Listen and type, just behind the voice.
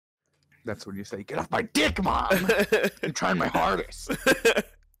That's what you say. Get off my dick, Mom! I'm trying my hardest.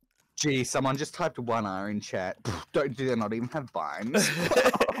 Gee, someone just typed 1R in chat. Do they not even have vines?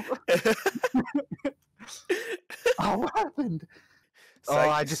 Oh, what happened? Oh,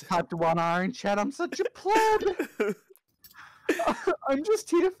 I just typed 1R in chat. I'm such a pleb. I'm just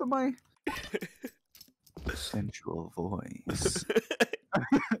here for my sensual voice.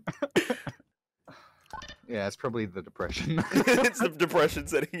 Yeah, it's probably the depression. It's the depression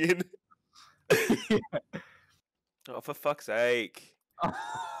setting in. Yeah. Oh, for fuck's sake.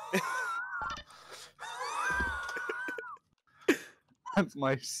 That's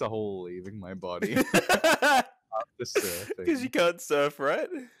my soul leaving my body. After surfing. Because you can't surf, right?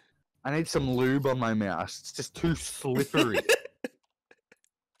 I need some lube on my mouse. It's just too slippery.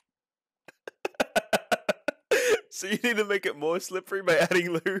 So you need to make it more slippery by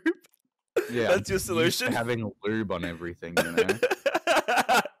adding lube? Yeah, That's your solution? having lube on everything, you know?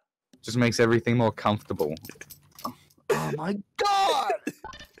 Just makes everything more comfortable. Oh my god!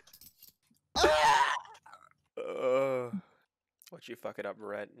 Watch you fuck it up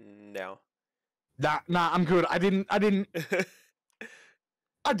right now. Nah, I'm good. I did.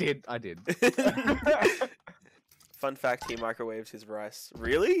 Fun fact, he microwaves his rice.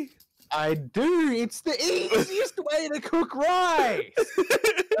 Really? I do. It's the easiest way to cook rice.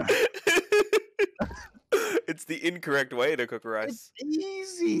 It's the incorrect way to cook rice. It's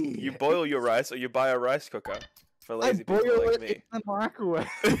easy. You boil your rice or you buy a rice cooker for I lazy boil people like it me. in the microwave.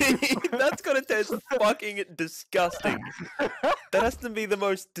 That's gonna taste fucking disgusting. That has to be the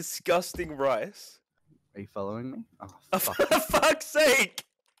most disgusting rice. Are you following me? Oh, for fuck's sake!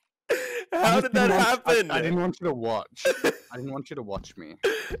 How did that happen? I didn't want you to watch. I didn't want you to watch me.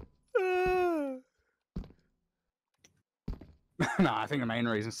 No, I think the main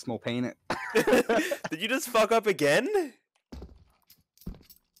reason is small peanut. Did you just fuck up again?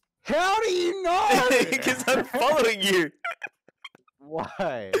 How do you know? Because I'm following you.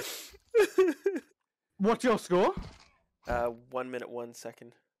 Why? What's your score? 1 minute 1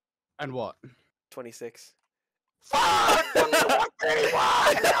 second. And what? 26. Fuck!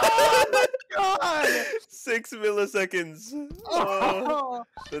 131! Oh my god! 6 milliseconds. Oh,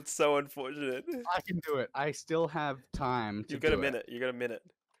 that's so unfortunate. I can do it. I still have time to You've got a do minute. You got a minute.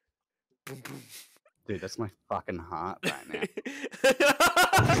 Boom, boom. it. Dude, that's my fucking heart right now.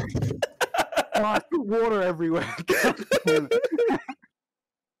 Oh, I put water everywhere.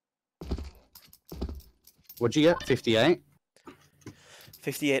 What'd you get? 58?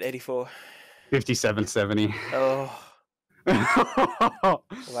 58.84. 57.70. Oh.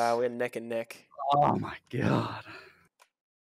 Wow, we're neck and neck. Oh my god.